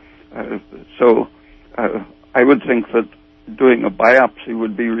cancerous. So I would think that doing a biopsy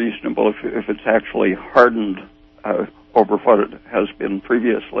would be reasonable if it's actually hardened over what it has been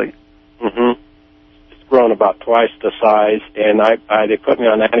previously. Mm-hmm. It's grown about twice the size, and they put me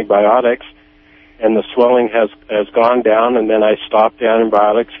on antibiotics, and the swelling has gone down, and then I stopped the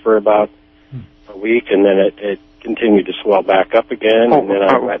antibiotics for about a week, and then it continued to swell back up again, and then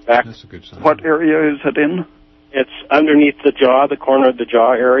I went back. That's a good sign. What area is it in? It's underneath the jaw, the corner of the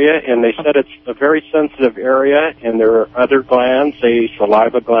jaw area, and they said it's a very sensitive area, and there are other glands, a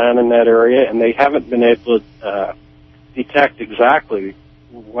saliva gland in that area, and they haven't been able to detect exactly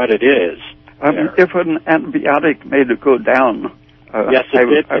what it is. If an antibiotic made it go down, yes,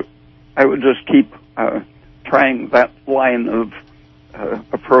 it did. I would just keep trying that line of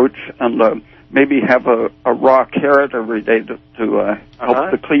approach, and maybe have a raw carrot every day to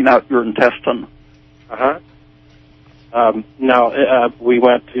help to clean out your intestine. Now, we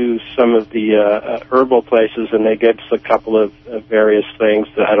went to some of the herbal places, and they gave us a couple of various things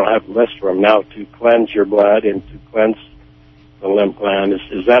that I don't have a list for them now to cleanse your blood and to cleanse the lymph gland.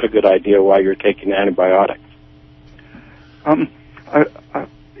 Is that a good idea while you're taking antibiotics?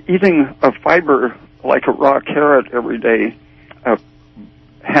 Eating a fiber like a raw carrot every day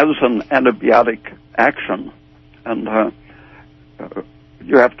has an antibiotic action, and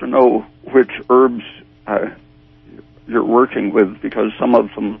you have to know which herbs you're working with, because some of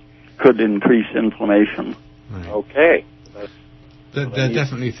them could increase inflammation. Right. Okay. There are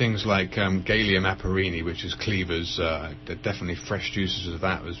definitely things like Galium apirini, which is cleavers. Definitely fresh juices of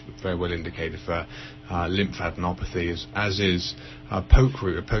that was very well indicated for lymphadenopathy, as is poke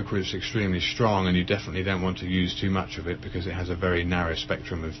root. Poke root is extremely strong, and you definitely don't want to use too much of it because it has a very narrow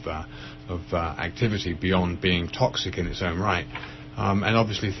spectrum of activity beyond being toxic in its own right. And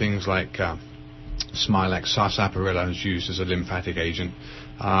obviously things like Smilax sarsaparilla is used as a lymphatic agent,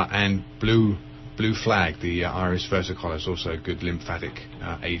 and blue flag, the Iris versicolor, is also a good lymphatic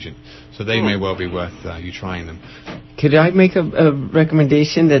agent. So they may well be worth you trying them. Could I make a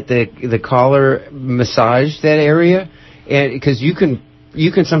recommendation that the caller massage that area? Because you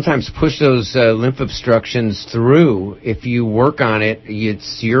can sometimes push those lymph obstructions through if you work on it.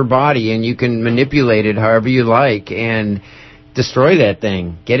 It's your body, and you can manipulate it however you like and destroy that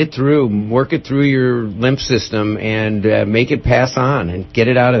thing. Get it through, work it through your lymph system, and make it pass on and get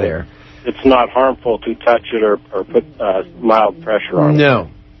it out of there. It's not harmful to touch it or put mild pressure on it. No.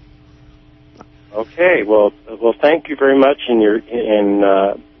 Okay. Well, thank you very much, and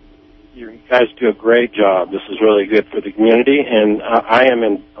you guys do a great job. This is really good for the community, and I am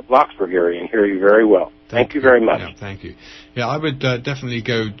in the Bloxburg area and hear you very well. Thank you very much. Yeah, thank you. Yeah, I would definitely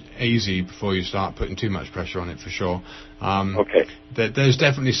go easy before you start putting too much pressure on it, for sure. Okay. There's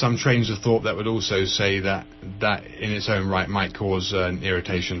definitely some trains of thought that would also say that in its own right might cause an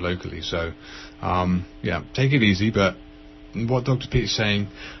irritation locally. So, yeah, take it easy. But what Dr. Peat's saying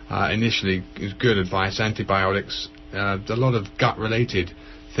initially is good advice. Antibiotics, a lot of gut-related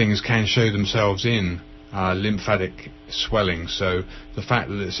things can show themselves in lymphatic swelling. So the fact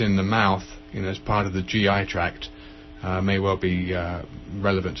that it's in the mouth, as part of the GI tract, may well be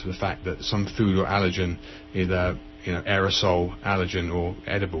relevant to the fact that some food or allergen, either aerosol, allergen, or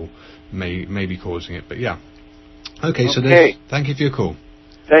edible, may be causing it. But yeah, okay. So thank you for your call.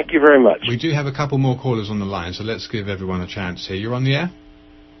 Thank you very much. We do have a couple more callers on the line, so let's give everyone a chance here. You're on the air.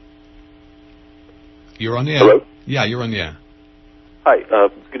 You're on the air. Hello. Yeah, you're on the air. Hi.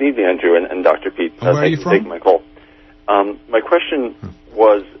 Good evening, Andrew and Dr. Peat. Where are you Thanks from? for taking my call. My question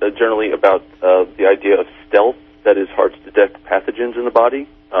was generally about the idea of stealth, that is hard to detect pathogens in the body,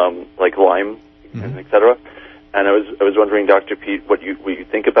 like Lyme, and et cetera. And I was wondering, Dr. Peat, what you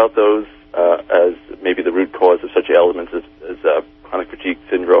think about those as maybe the root cause of such ailments as chronic fatigue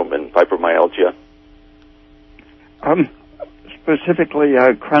syndrome and fibromyalgia? Specifically,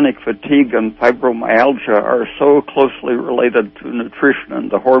 chronic fatigue and fibromyalgia are so closely related to nutrition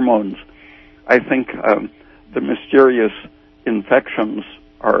and the hormones. I think the mysterious infections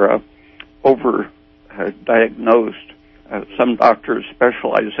are over-diagnosed. Some doctors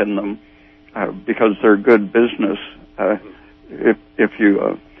specialize in them because they're good business if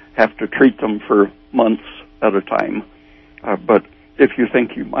you have to treat them for months at a time. But if you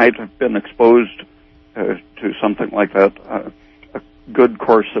think you might have been exposed to something like that, a good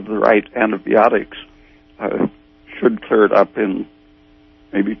course of the right antibiotics should clear it up in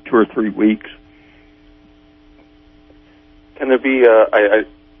maybe 2 or 3 weeks. Can there be,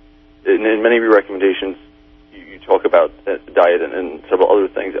 in many of your recommendations, you talk about diet and several other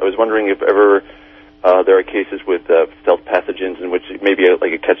things. I was wondering if ever there are cases with stealth pathogens in which it may be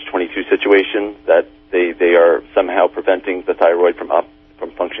like a catch-22 situation, that they are somehow preventing the thyroid from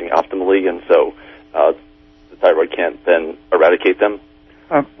functioning optimally, and so the thyroid can't then eradicate them?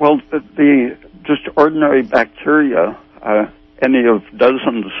 Well, the just ordinary bacteria, any of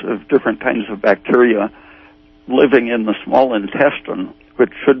dozens of different kinds of bacteria living in the small intestine,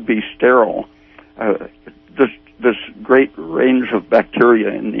 which should be sterile, this great range of bacteria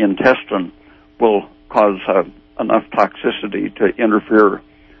in the intestine will cause enough toxicity to interfere,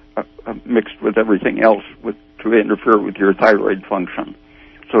 mixed with everything else, to interfere with your thyroid function.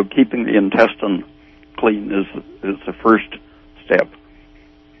 So keeping the intestine clean is the first step.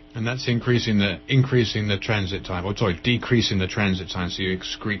 And that's decreasing the transit time, decreasing the transit time, so you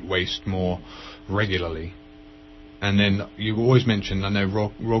excrete waste more regularly. And then you always mention, I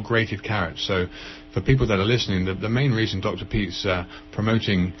know, raw grated carrots. So for people that are listening, the main reason Dr. Peat's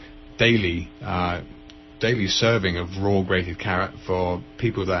promoting daily serving of raw grated carrot for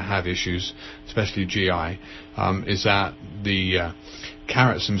people that have issues, especially GI, is that the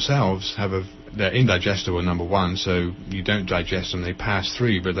carrots themselves they're indigestible, number one, so you don't digest them, they pass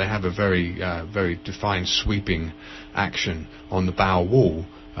through, but they have a very defined sweeping action on the bowel wall,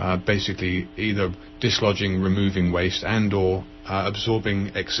 basically either dislodging, removing waste, and or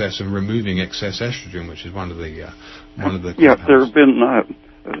absorbing excess and removing excess estrogen, which is one of the compounds. Yeah, there have been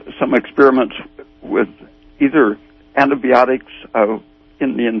some experiments with either antibiotics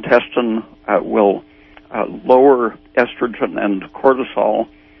in the intestine will lower estrogen and cortisol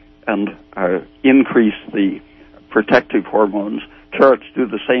and increase the protective hormones. Carrots do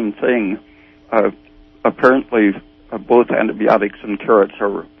the same thing. Apparently, both antibiotics and carrots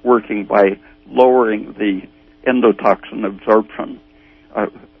are working by lowering the endotoxin absorption.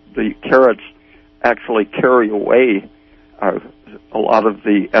 The carrots actually carry away a lot of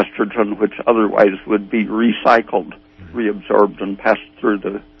the estrogen, which otherwise would be recycled, reabsorbed, and passed through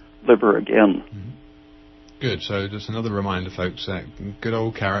the liver again. Good. So just another reminder, folks, good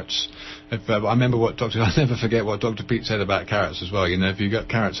old carrots. I remember I'll never forget what Dr. Peat said about carrots as well. You know, if you've got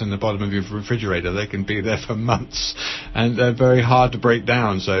carrots in the bottom of your refrigerator, they can be there for months, and they're very hard to break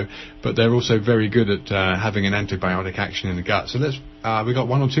down. But they're also very good at having an antibiotic action in the gut. So we got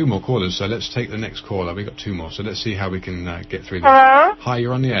 1 or 2 more callers, so let's take the next caller. We got 2 more, so let's see how we can get through them. Hello? Hi,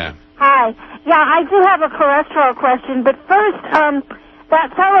 you're on the air. Hi. Yeah, I do have a cholesterol question, but first,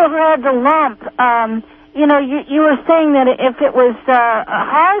 that fellow who had the lump, you were saying that if it was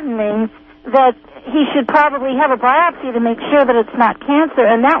hardening, that he should probably have a biopsy to make sure that it's not cancer,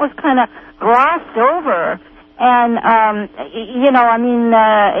 and that was kind of glossed over. And,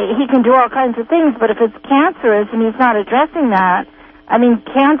 he can do all kinds of things, but if it's cancerous and he's not addressing that,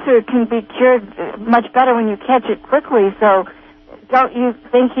 cancer can be cured much better when you catch it quickly, so don't you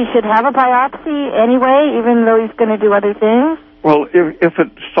think he should have a biopsy anyway, even though he's going to do other things? Well, if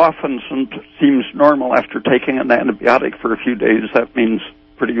it softens and seems normal after taking an antibiotic for a few days, that means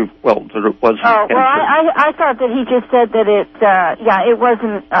pretty well that it wasn't cancer. Well, I thought that he just said that it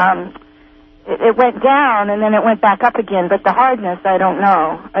wasn't, it went down and then it went back up again, but the hardness, I don't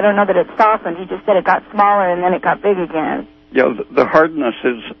know. I don't know that it softened. He just said it got smaller and then it got big again. Yeah, the hardness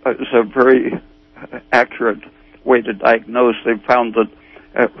is a very accurate way to diagnose. They've found that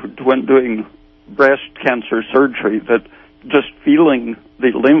when doing breast cancer surgery, that just feeling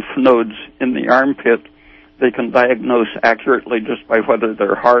the lymph nodes in the armpit, they can diagnose accurately just by whether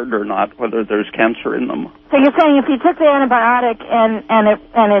they're hard or not, whether there's cancer in them. So you're saying if he took the antibiotic and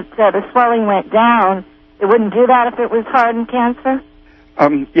the swelling went down, it wouldn't do that if it was hard and cancer?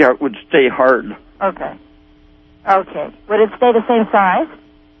 Yeah, it would stay hard. Okay. Okay. Would it stay the same size?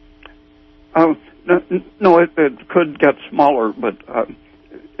 No, it could get smaller, but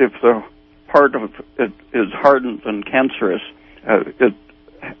if the part of it is hardened and cancerous, it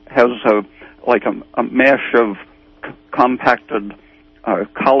has a mesh of compacted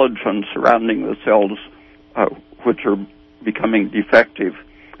collagen surrounding the cells, which are becoming defective,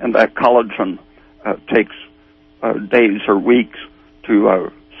 and that collagen takes days or weeks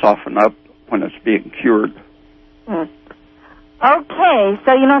to soften up when it's being cured. Okay,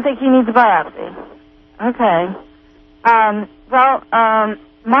 so you don't think he needs a biopsy? Okay.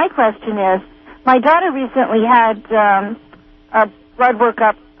 My question is, my daughter recently had a blood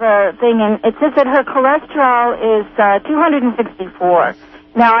workup thing, and it says that her cholesterol is 264.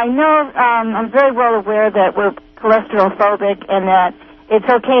 Now, I know I'm very well aware that we're cholesterol phobic and that it's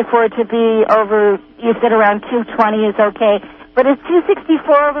okay for it to be over, you said around 220 is okay, but is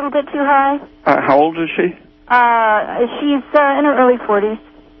 264 a little bit too high? How old is she? She's in her early 40s.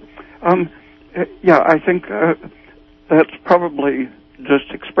 Yeah, I think that's probably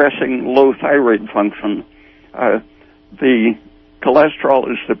just expressing low thyroid function. The cholesterol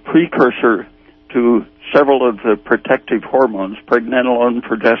is the precursor to several of the protective hormones, pregnenolone,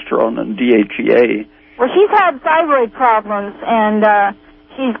 progesterone, and DHEA. Well, she's had thyroid problems, and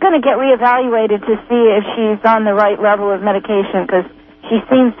she's going to get reevaluated to see if she's on the right level of medication, because she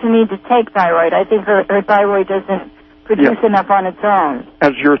seems to need to take thyroid. I think her thyroid doesn't produce enough on its own.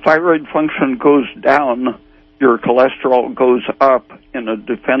 As your thyroid function goes down, your cholesterol goes up in a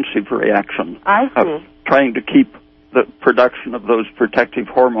defensive reaction. I see. Trying to keep the production of those protective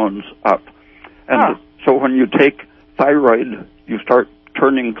hormones up. And so when you take thyroid, you start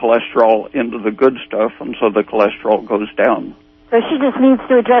turning cholesterol into the good stuff, and so the cholesterol goes down. So she just needs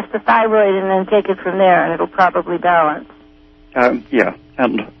to address the thyroid and then take it from there, and it'll probably balance. Yeah,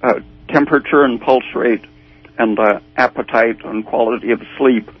 and temperature and pulse rate and appetite and quality of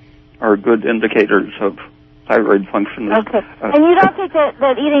sleep are good indicators of thyroid function. Okay. And you don't think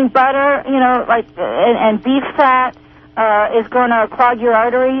that eating butter, and beef fat is going to clog your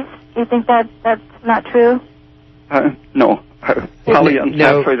arteries? Do you think that's not true? No.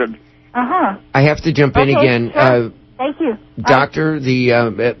 Polyunsaturated. I have to jump in again. Sure. Thank you. Doctor,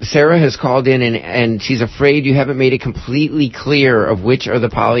 Sarah has called in, and she's afraid you haven't made it completely clear of which are the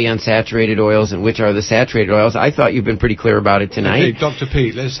polyunsaturated oils and which are the saturated oils. I thought you've been pretty clear about it tonight. Okay, Dr.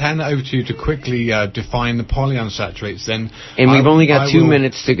 Peat, let's hand it over to you to quickly define the polyunsaturated then. And we've only got 2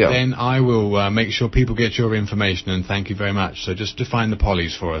 minutes to go. Then I will make sure people get your information, and thank you very much. So just define the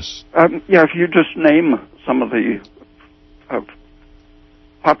polys for us. Yeah, if you just name some of the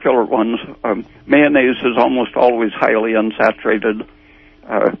popular ones, mayonnaise is almost always highly unsaturated.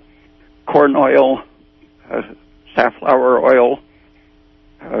 Corn oil, safflower oil,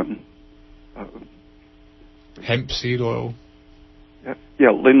 hemp seed oil.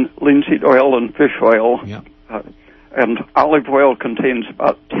 Linseed oil and fish oil. Yeah. And olive oil contains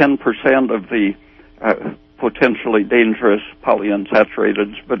about 10% of the potentially dangerous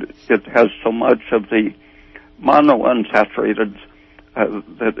polyunsaturated, but it has so much of the monounsaturated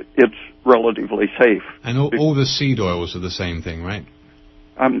that it's relatively safe. And all the seed oils are the same thing, right?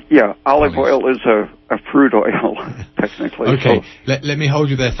 Olive oil is a fruit oil, technically. Okay, so let me hold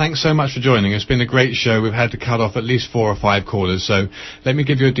you there. Thanks so much for joining. It's been a great show. We've had to cut off at least 4 or 5 callers, so let me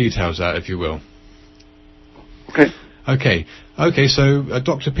give your details out, if you will. Okay, so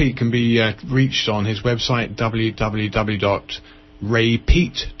Dr. Peat can be reached on his website,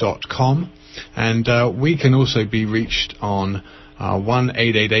 www.raypeat.com, and we can also be reached on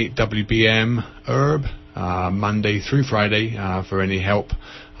 1-888-WBM-HERB, Monday through Friday, for any help.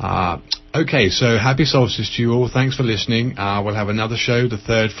 Okay, so happy solstice to you all. Thanks for listening. We'll have another show the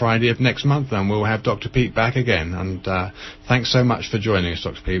 3rd Friday of next month, and we'll have Dr. Peat back again. And thanks so much for joining us,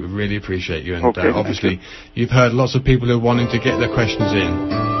 Dr. Peat. We really appreciate you. And obviously, you've heard lots of people who are wanting to get their questions in.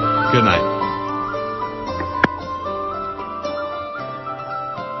 Good night.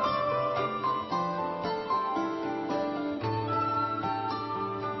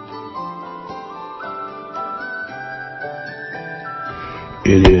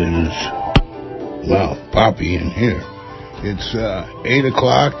 It is, poppy in here. It's 8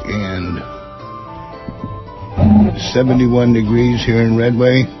 o'clock and 71 degrees here in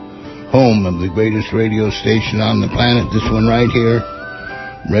Redway, home of the greatest radio station on the planet, this one right here,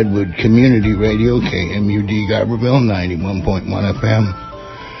 Redwood Community Radio, KMUD Garberville, 91.1 FM,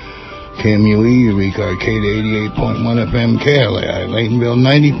 KMUE Eureka Arcade, 88.1 FM, KLAI Laytonville,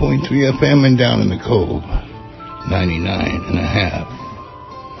 90.3 FM, and down in the Cove, 99.5.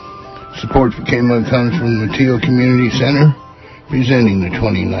 Support for KMUD comes from the Teal Community Center, presenting the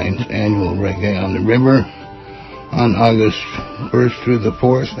 29th Annual Reggae on the River, on August 1st through the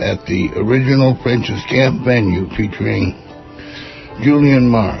 4th at the original French's Camp venue featuring Julian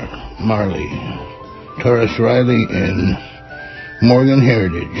Marley, Taurus Riley, and Morgan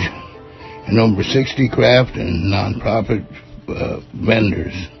Heritage, and over 60 craft and non-profit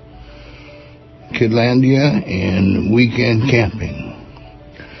vendors, Kidlandia, and weekend camping.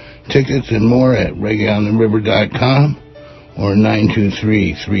 Tickets and more at reggaeontheriver.com or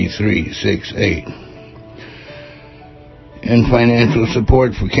 923-3368. And financial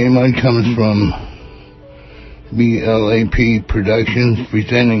support for K-Mud comes from BLAP Productions,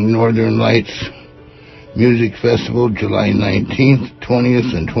 presenting Northern Lights Music Festival July 19th,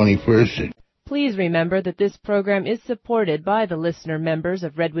 20th, and 21st. Please remember that this program is supported by the listener members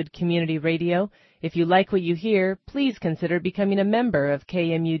of Redwood Community Radio. If you like what you hear, please consider becoming a member of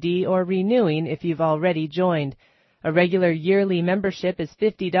KMUD or renewing if you've already joined. A regular yearly membership is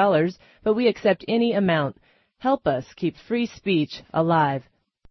 $50, but we accept any amount. Help us keep free speech alive.